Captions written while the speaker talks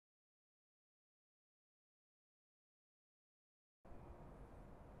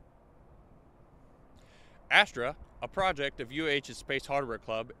ASTRA, a project of UAH's Space Hardware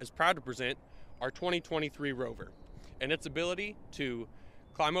Club, is proud to present our 2023 Rover and its ability to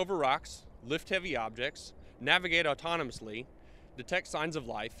climb over rocks, lift heavy objects, navigate autonomously, detect signs of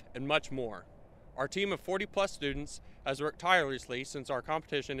life, and much more. Our team of 40-plus students has worked tirelessly since our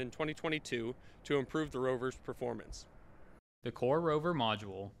competition in 2022 to improve the Rover's performance. The core Rover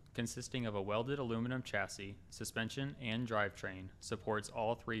module, consisting of a welded aluminum chassis, suspension, and drivetrain, supports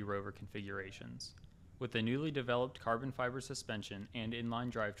all three Rover configurations. With the newly developed carbon fiber suspension and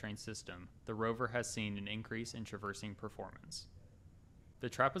inline drivetrain system, the Rover has seen an increase in traversing performance. The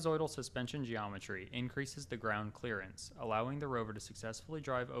trapezoidal suspension geometry increases the ground clearance, allowing the Rover to successfully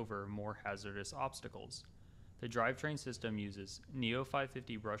drive over more hazardous obstacles. The drivetrain system uses Neo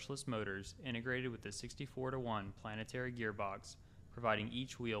 550 brushless motors integrated with the 64:1 planetary gearbox, providing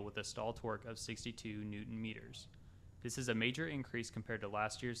each wheel with a stall torque of 62 Newton meters. This is a major increase compared to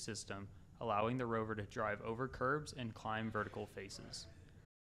last year's system, allowing the Rover to drive over curbs and climb vertical faces.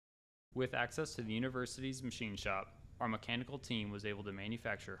 With access to the university's machine shop, our mechanical team was able to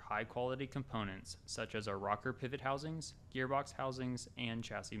manufacture high-quality components such as our rocker pivot housings, gearbox housings, and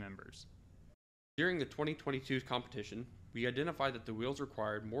chassis members. During the 2022 competition, we identified that the wheels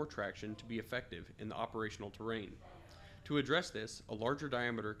required more traction to be effective in the operational terrain. To address this, a larger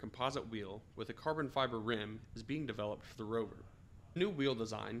diameter composite wheel with a carbon fiber rim is being developed for the Rover. The new wheel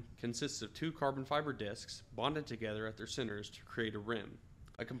design consists of two carbon fiber discs bonded together at their centers to create a rim.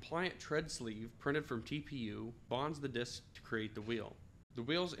 A compliant tread sleeve printed from TPU bonds the disc to create the wheel. The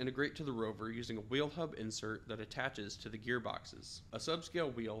wheels integrate to the Rover using a wheel hub insert that attaches to the gearboxes. A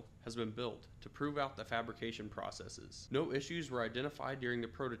subscale wheel has been built to prove out the fabrication processes. No issues were identified during the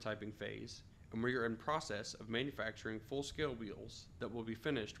prototyping phase, and we are in process of manufacturing full-scale wheels that will be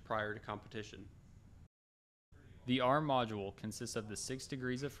finished prior to competition. The arm module consists of the 6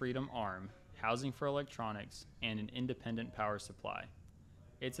 degrees of freedom arm, housing for electronics, and an independent power supply.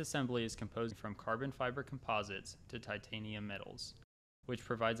 Its assembly is composed from carbon fiber composites to titanium metals, which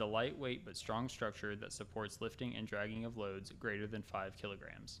provides a lightweight but strong structure that supports lifting and dragging of loads greater than 5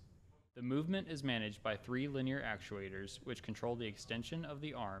 kilograms. The movement is managed by 3 linear actuators, which control the extension of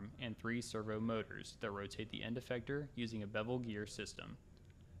the arm, and 3 servo motors that rotate the end effector using a bevel gear system.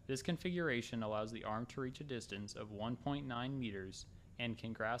 This configuration allows the arm to reach a distance of 1.9 meters and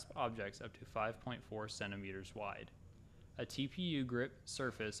can grasp objects up to 5.4 centimeters wide. A TPU grip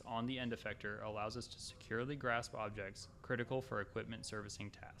surface on the end effector allows us to securely grasp objects critical for equipment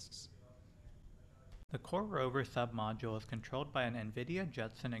servicing tasks. The core Rover submodule is controlled by an NVIDIA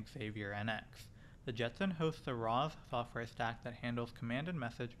Jetson Xavier NX. The Jetson hosts a ROS software stack that handles command and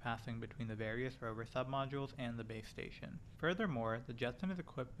message passing between the various Rover submodules and the base station. Furthermore, the Jetson is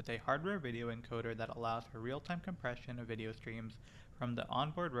equipped with a hardware video encoder that allows for real-time compression of video streams from the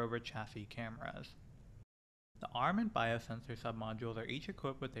onboard Rover chassis cameras. The ARM and biosensor submodules are each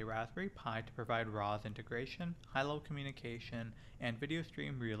equipped with a Raspberry Pi to provide ROS integration, high-level communication, and video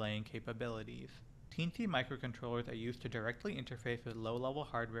stream relaying capabilities. Teensy microcontrollers are used to directly interface with low-level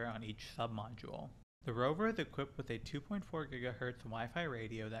hardware on each submodule. The Rover is equipped with a 2.4 GHz Wi-Fi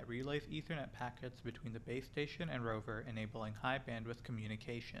radio that relays Ethernet packets between the base station and Rover, enabling high-bandwidth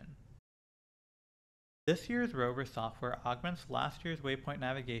communication. This year's Rover software augments last year's waypoint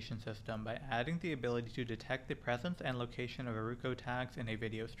navigation system by adding the ability to detect the presence and location of Aruco tags in a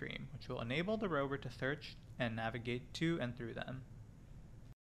video stream, which will enable the Rover to search and navigate to and through them.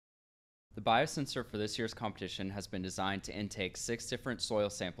 The biosensor for this year's competition has been designed to intake 6 different soil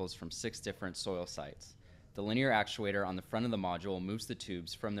samples from 6 different soil sites. The linear actuator on the front of the module moves the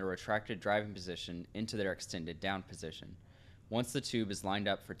tubes from their retracted driving position into their extended down position. Once the tube is lined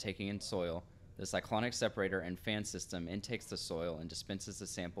up for taking in soil, the cyclonic separator and fan system intakes the soil and dispenses the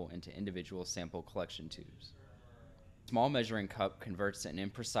sample into individual sample collection tubes. A small measuring cup converts an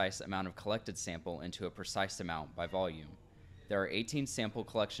imprecise amount of collected sample into a precise amount by volume. There are 18 sample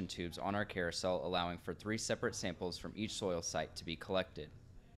collection tubes on our carousel, allowing for 3 separate samples from each soil site to be collected.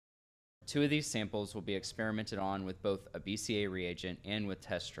 2 of these samples will be experimented on with both a BCA reagent and with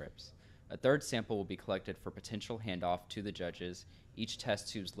test strips. A 3rd sample will be collected for potential handoff to the judges. Each test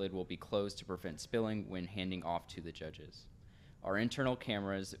tube's lid will be closed to prevent spilling when handing off to the judges. Our internal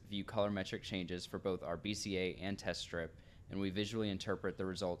cameras view colorimetric changes for both our BCA and test strip, and we visually interpret the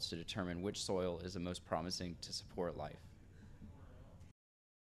results to determine which soil is the most promising to support life.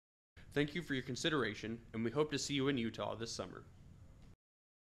 Thank you for your consideration, and we hope to see you in Utah this summer.